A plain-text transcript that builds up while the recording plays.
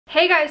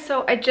Hey guys,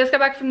 so I just got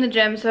back from the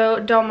gym, so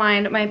don't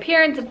mind my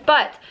appearance,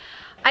 but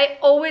I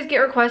always get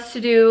requests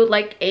to do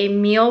like a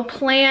meal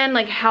plan,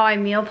 like how I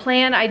meal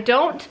plan. I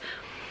don't,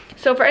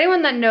 so for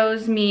anyone that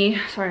knows me,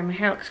 sorry, my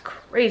hair looks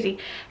crazy.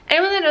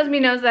 Anyone that knows me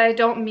knows that I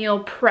don't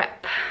meal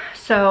prep.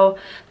 So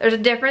there's a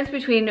difference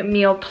between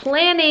meal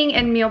planning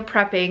and meal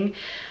prepping.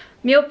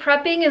 Meal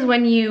prepping is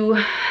when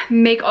you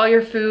make all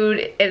your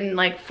food in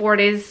like 4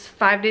 days,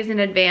 5 days in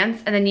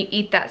advance, and then you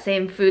eat that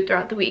same food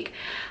throughout the week.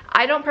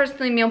 I don't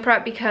personally meal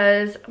prep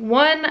because,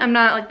 one, I'm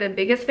not like the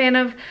biggest fan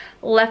of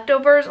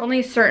leftovers.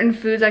 Only certain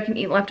foods I can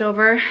eat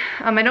leftover.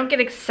 I don't get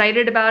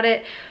excited about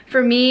it.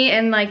 For me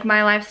and like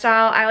my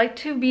lifestyle, I like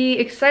to be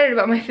excited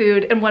about my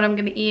food and what I'm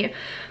gonna eat.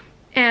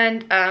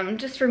 And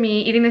just for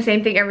me, eating the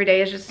same thing every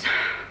day is just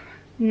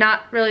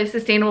not really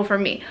sustainable for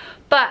me.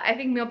 But I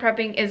think meal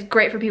prepping is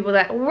great for people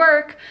that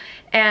work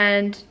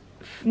and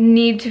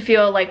need to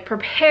feel like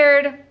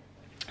prepared.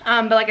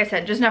 But like I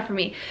said, just not for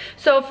me.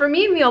 So for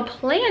me, meal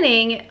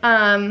planning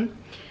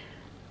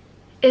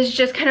is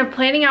just kind of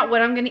planning out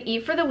what I'm gonna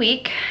eat for the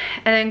week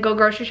and then go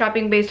grocery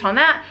shopping based on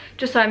that,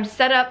 just so I'm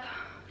set up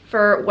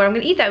for what I'm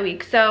gonna eat that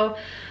week. So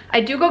I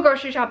do go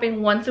grocery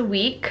shopping once a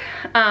week.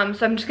 So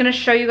I'm just gonna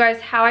show you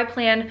guys how I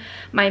plan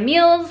my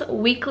meals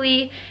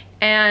weekly,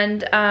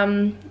 and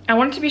I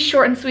want it to be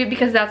short and sweet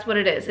because that's what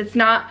it is. It's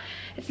not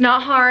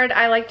hard.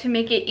 I like to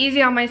make it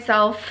easy on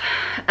myself,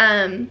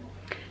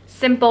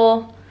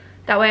 simple.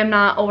 That way I'm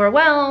not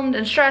overwhelmed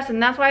and stressed,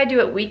 and that's why I do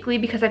it weekly,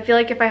 because I feel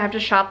like if I have to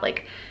shop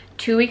like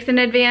 2 weeks in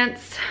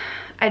advance,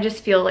 I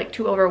just feel like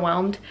too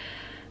overwhelmed.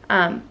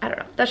 I don't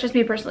know, that's just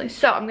me personally.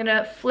 So I'm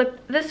gonna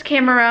flip this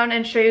camera around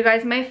and show you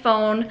guys my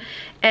phone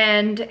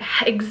and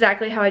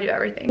exactly how I do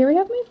everything. Here we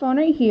have my phone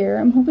right here.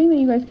 I'm hoping that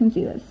you guys can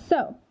see this.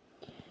 So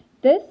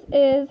this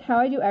is how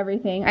I do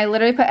everything. I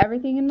literally put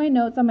everything in my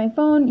notes on my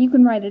phone. You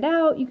can write it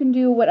out, you can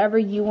do whatever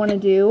you want to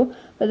do,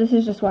 but this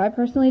is just what I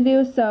personally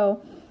do.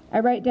 So I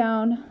write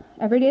down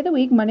every day of the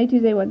week, Monday,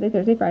 Tuesday, Wednesday,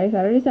 Thursday, Friday,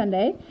 Saturday,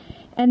 Sunday.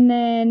 And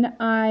then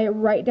I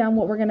write down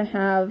what we're gonna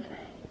have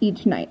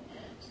each night.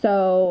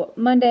 So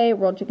Monday,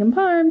 rolled chicken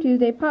parm,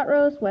 Tuesday, pot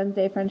roast,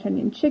 Wednesday, French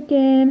onion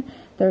chicken,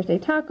 Thursday,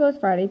 tacos,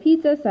 Friday,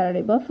 pizza,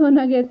 Saturday, buffalo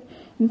nuggets,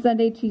 and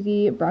Sunday,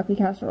 cheesy broccoli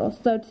casserole.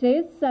 So today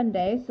is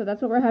Sunday, so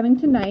that's what we're having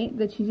tonight,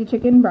 the cheesy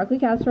chicken broccoli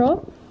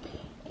casserole.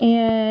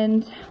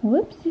 And,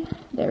 whoops,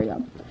 there we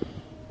go.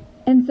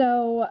 And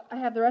so I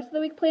have the rest of the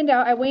week planned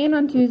out. I weigh in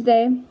on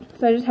Tuesday,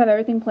 so I just have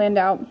everything planned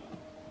out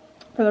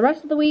for the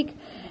rest of the week.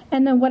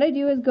 And then what I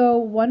do is go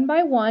one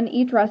by one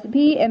each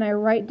recipe, and I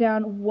write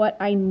down what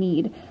I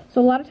need.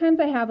 So a lot of times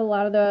I have a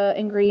lot of the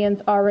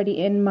ingredients already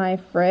in my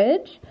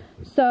fridge.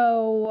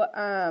 So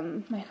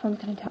my phone's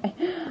gonna die.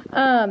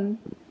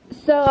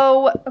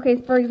 Okay,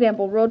 for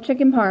example, rolled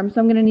chicken parm. So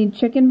I'm gonna need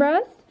chicken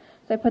breast.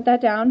 So I put that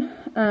down.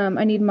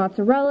 I need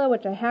mozzarella,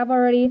 which I have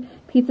already.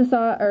 Pizza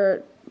sauce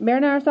or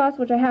marinara sauce,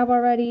 which I have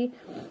already.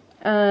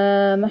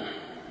 Ham.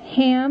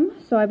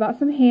 So I bought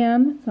some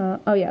ham. So,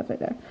 oh yeah, it's right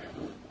there.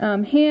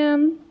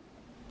 Ham.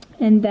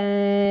 And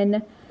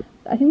then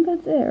I think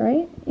that's it,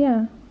 right?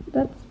 Yeah,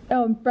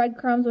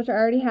 breadcrumbs, which I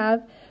already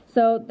have.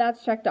 So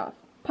that's checked off.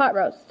 Pot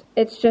roast.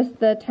 It's just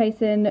the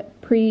Tyson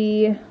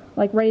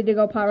ready to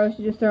go pot roast.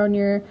 You just throw in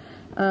your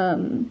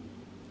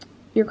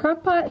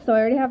crock pot. So I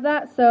already have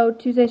that. So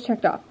Tuesday's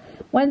checked off.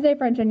 Wednesday,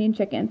 French onion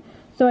chicken.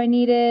 So I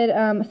needed,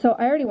 so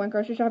I already went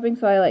grocery shopping,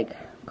 so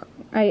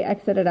I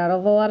exited out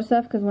of a lot of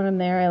stuff, because when I'm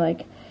there,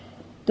 I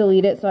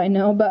delete it so I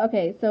know. But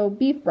okay, so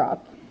beef broth.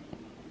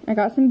 I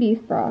got some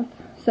beef broth.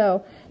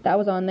 So that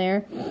was on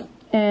there.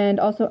 And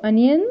also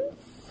onions.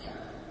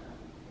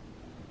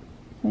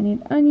 So I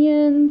need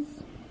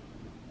onions.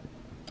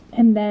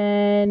 And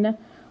then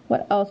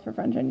what else for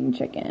French onion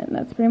chicken?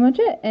 That's pretty much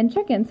it. And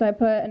chicken. So I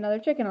put another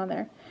chicken on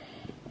there.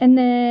 And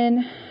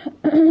then,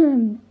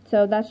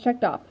 so that's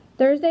checked off.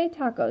 Thursday,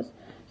 tacos.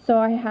 So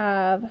I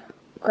have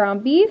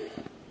ground beef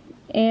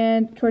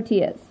and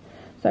tortillas.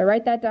 So I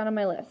write that down on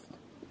my list.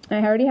 I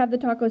already have the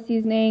taco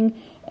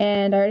seasoning,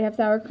 and I already have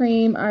sour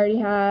cream. I already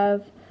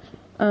have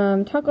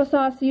taco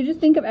sauce. So you just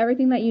think of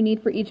everything that you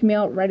need for each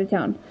meal, write it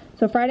down.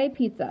 So Friday,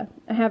 pizza.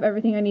 I have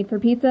everything I need for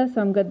pizza,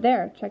 so I'm good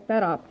there. Check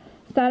that off.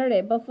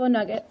 Saturday, buffalo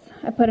nuggets.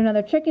 I put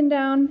another chicken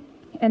down,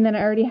 and then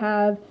I already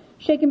have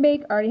shake and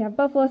bake. I already have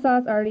buffalo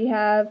sauce. I already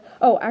have,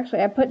 oh,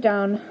 actually, I put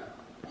down,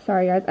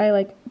 sorry guys, I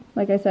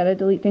like I said, I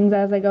delete things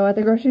as I go at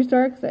the grocery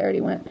store, because I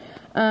already went.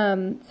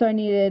 So I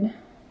needed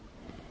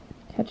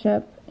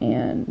ketchup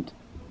and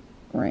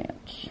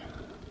ranch.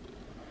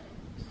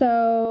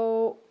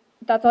 So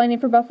that's all I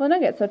need for buffalo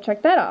nuggets, so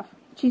check that off.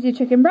 Cheesy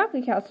chicken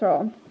broccoli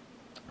casserole.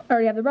 I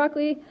already have the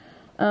broccoli.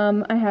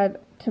 I had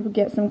to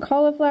get some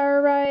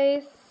cauliflower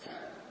rice.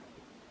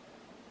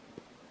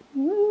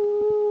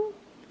 Woo.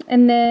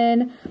 And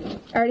then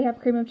I already have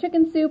cream of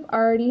chicken soup. I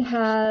already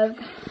have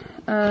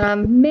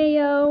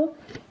mayo.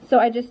 So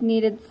I just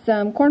needed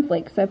some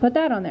cornflakes. So I put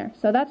that on there.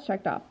 So that's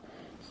checked off.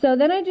 So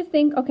then I just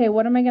think, okay,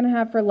 what am I going to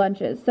have for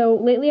lunches? So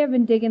lately I've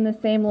been digging the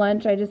same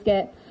lunch. I just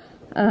get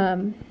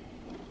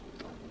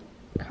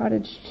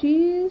cottage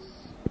cheese.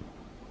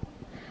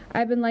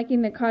 I've been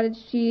liking the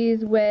cottage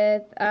cheese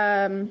with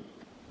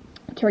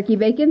turkey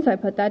bacon, so I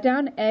put that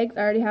down. Eggs,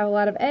 I already have a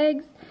lot of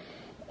eggs.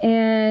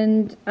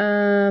 And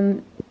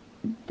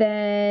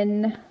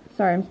then,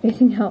 sorry, I'm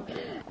spacing out.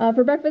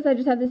 For breakfast, I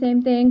just have the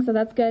same thing, so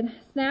that's good.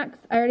 Snacks,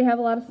 I already have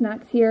a lot of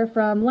snacks here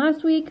from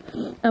last week,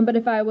 but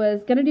if I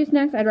was gonna do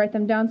snacks, I'd write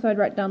them down, so I'd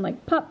write down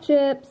like pop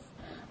chips,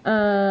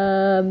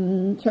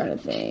 trying to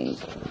think.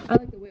 I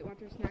like the Weight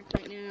Watchers snacks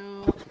right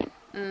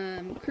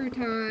now,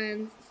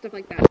 croutons, stuff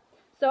like that.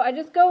 So I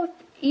just go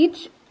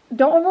each,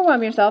 don't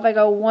overwhelm yourself, I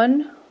go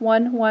one,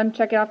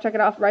 check it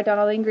off, write down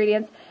all the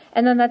ingredients,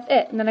 and then that's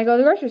it. And then I go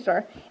to the grocery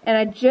store, and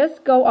I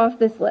just go off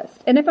this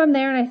list. And if I'm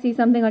there and I see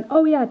something like,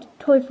 oh yeah,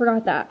 totally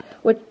forgot that,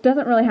 which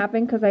doesn't really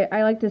happen because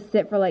I like to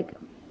sit for like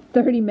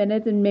 30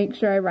 minutes and make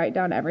sure I write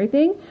down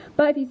everything.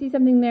 But if you see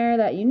something there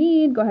that you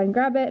need, go ahead and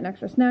grab it, an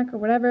extra snack or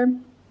whatever.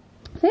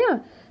 So yeah,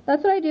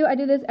 that's what I do. I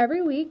do this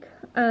every week.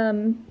 I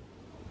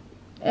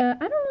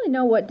don't really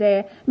know what day.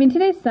 I mean,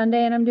 today's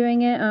Sunday and I'm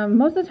doing it.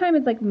 Most of the time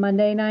it's like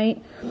Monday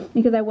night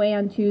because I weigh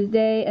on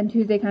Tuesday, and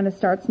Tuesday kind of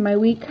starts my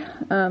week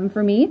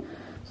for me.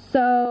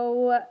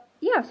 So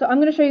yeah, so I'm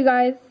going to show you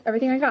guys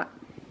everything I got.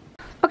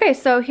 Okay,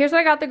 so here's what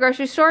I got at the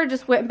grocery store.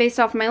 Just went based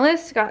off my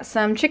list. Got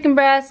some chicken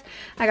breasts.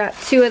 I got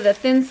 2 of the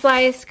thin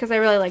slice because I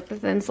really like the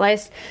thin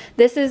slice.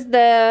 This is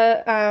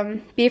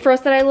the beef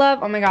roast that I love.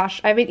 Oh my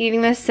gosh, I've been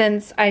eating this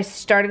since I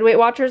started Weight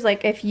Watchers.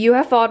 Like, if you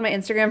have followed my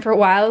Instagram for a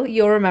while,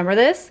 you'll remember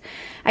this.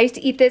 I used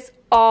to eat this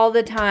all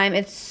the time.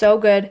 It's so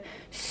good,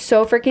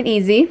 so freaking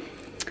easy.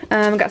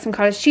 Got some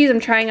cottage cheese. I'm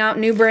trying out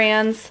new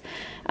brands.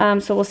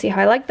 So we'll see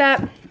how I like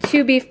that.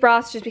 2 beef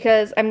broths just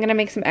because I'm going to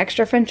make some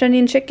extra French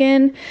onion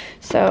chicken.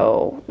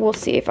 So we'll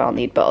see if I'll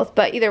need both.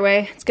 But either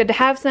way, it's good to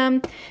have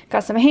some.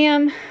 Got some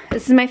ham.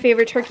 This is my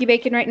favorite turkey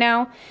bacon right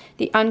now.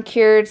 The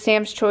uncured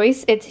Sam's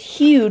Choice. It's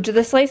huge.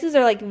 The slices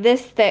are like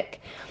this thick.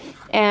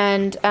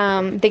 And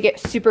they get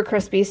super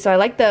crispy. So I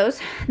like those.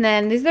 And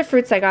then these are the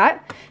fruits I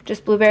got.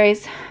 Just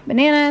blueberries,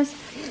 bananas.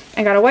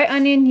 I got a white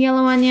onion,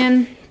 yellow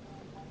onion.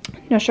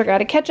 No sugar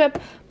added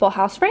ketchup, Full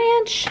House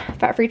Ranch,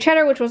 fat-free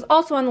cheddar, which was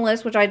also on the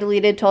list, which I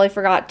deleted, totally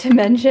forgot to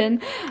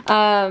mention.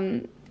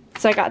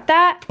 So I got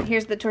that.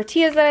 Here's the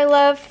tortillas that I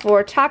love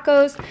for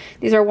tacos.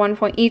 These are 1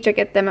 point each. I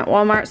get them at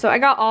Walmart. So I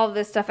got all of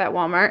this stuff at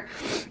Walmart.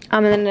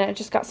 And then I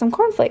just got some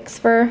cornflakes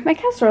for my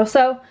casserole.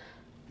 So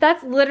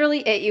that's literally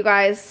it, you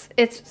guys.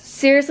 It's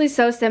seriously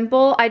so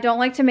simple. I don't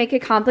like to make it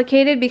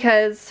complicated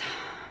because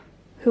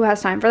who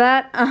has time for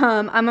that?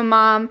 I'm a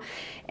mom.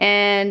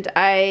 And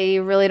I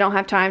really don't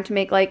have time to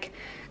make like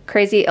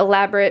crazy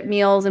elaborate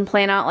meals and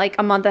plan out like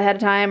a month ahead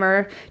of time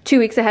or 2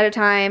 weeks ahead of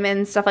time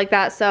and stuff like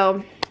that.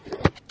 So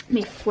let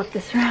me flip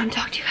this around and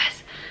talk to you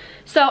guys.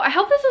 So I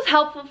hope this was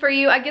helpful for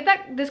you. I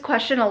get this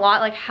question a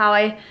lot, like how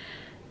I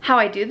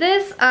do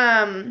this.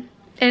 And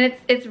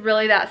it's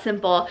really that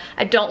simple.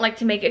 I don't like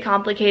to make it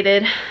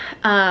complicated.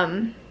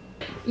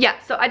 Yeah,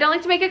 so I don't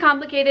like to make it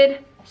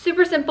complicated.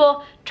 Super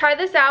simple. Try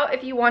this out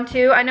if you want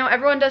to. I know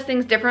everyone does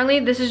things differently.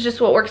 This is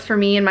just what works for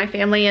me and my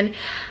family, and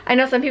I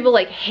know some people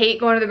like hate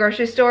going to the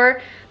grocery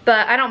store,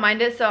 but I don't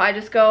mind it, so I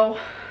just go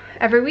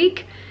every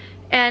week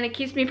and it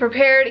keeps me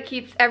prepared. It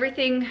keeps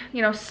everything,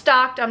 you know,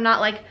 stocked. I'm not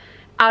like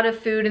out of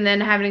food and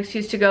then have an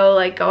excuse to go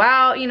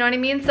out, you know what I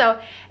mean? So,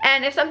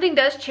 and if something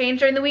does change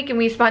during the week and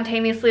we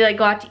spontaneously like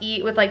go out to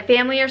eat with like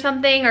family or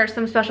something, or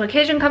some special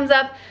occasion comes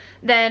up,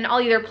 then I'll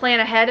either plan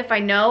ahead if I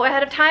know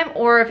ahead of time,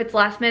 or if it's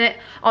last minute,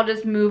 I'll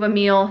just move a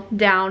meal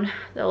down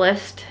the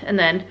list and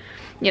then,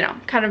 you know,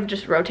 kind of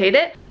just rotate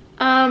it.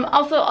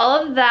 Also,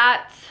 all of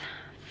that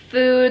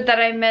food that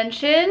I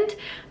mentioned,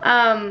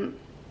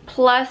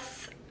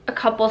 plus a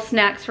couple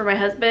snacks for my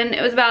husband,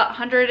 it was about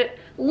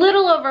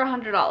little over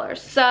 $100.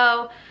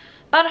 So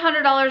about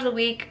 $100 a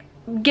week,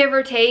 give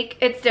or take.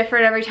 It's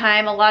different every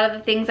time. A lot of the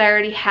things I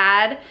already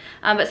had,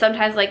 but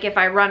sometimes like if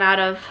I run out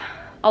of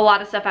a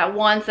lot of stuff at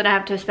once and I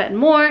have to spend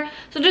more.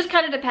 So it just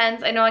kind of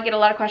depends. I know I get a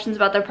lot of questions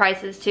about the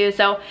prices too.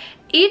 So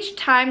each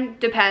time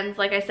depends,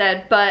 like I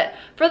said, but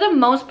for the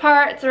most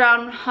part, it's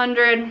around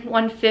 100,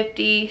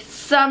 150,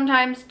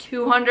 sometimes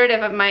 200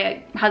 if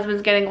my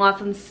husband's getting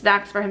lots of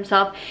snacks for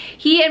himself.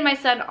 He and my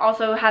son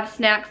also have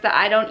snacks that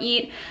I don't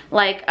eat,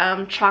 like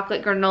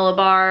chocolate granola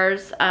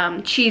bars,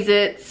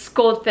 Cheez-Its,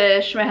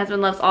 Goldfish. My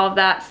husband loves all of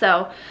that.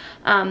 So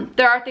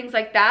there are things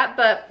like that,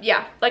 but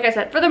yeah, like I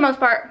said, for the most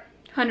part,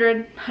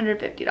 $100,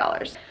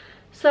 $150.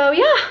 So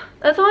yeah,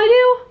 that's all I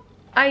do.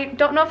 I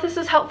don't know if this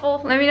is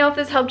helpful. Let me know if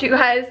this helped you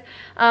guys.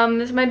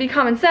 This might be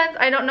common sense.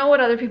 I don't know what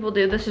other people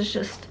do. This is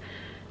just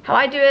how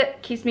I do it.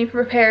 Keeps me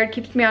prepared,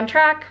 keeps me on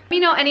track. Let me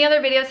know any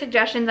other video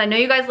suggestions. I know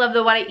you guys love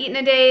the what I eat in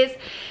a days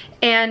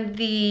and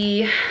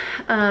the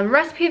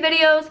recipe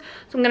videos.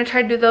 So I'm gonna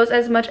try to do those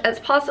as much as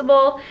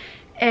possible.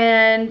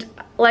 And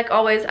like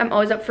always, I'm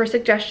always up for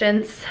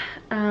suggestions.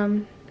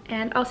 And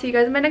I'll see you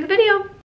guys in my next video.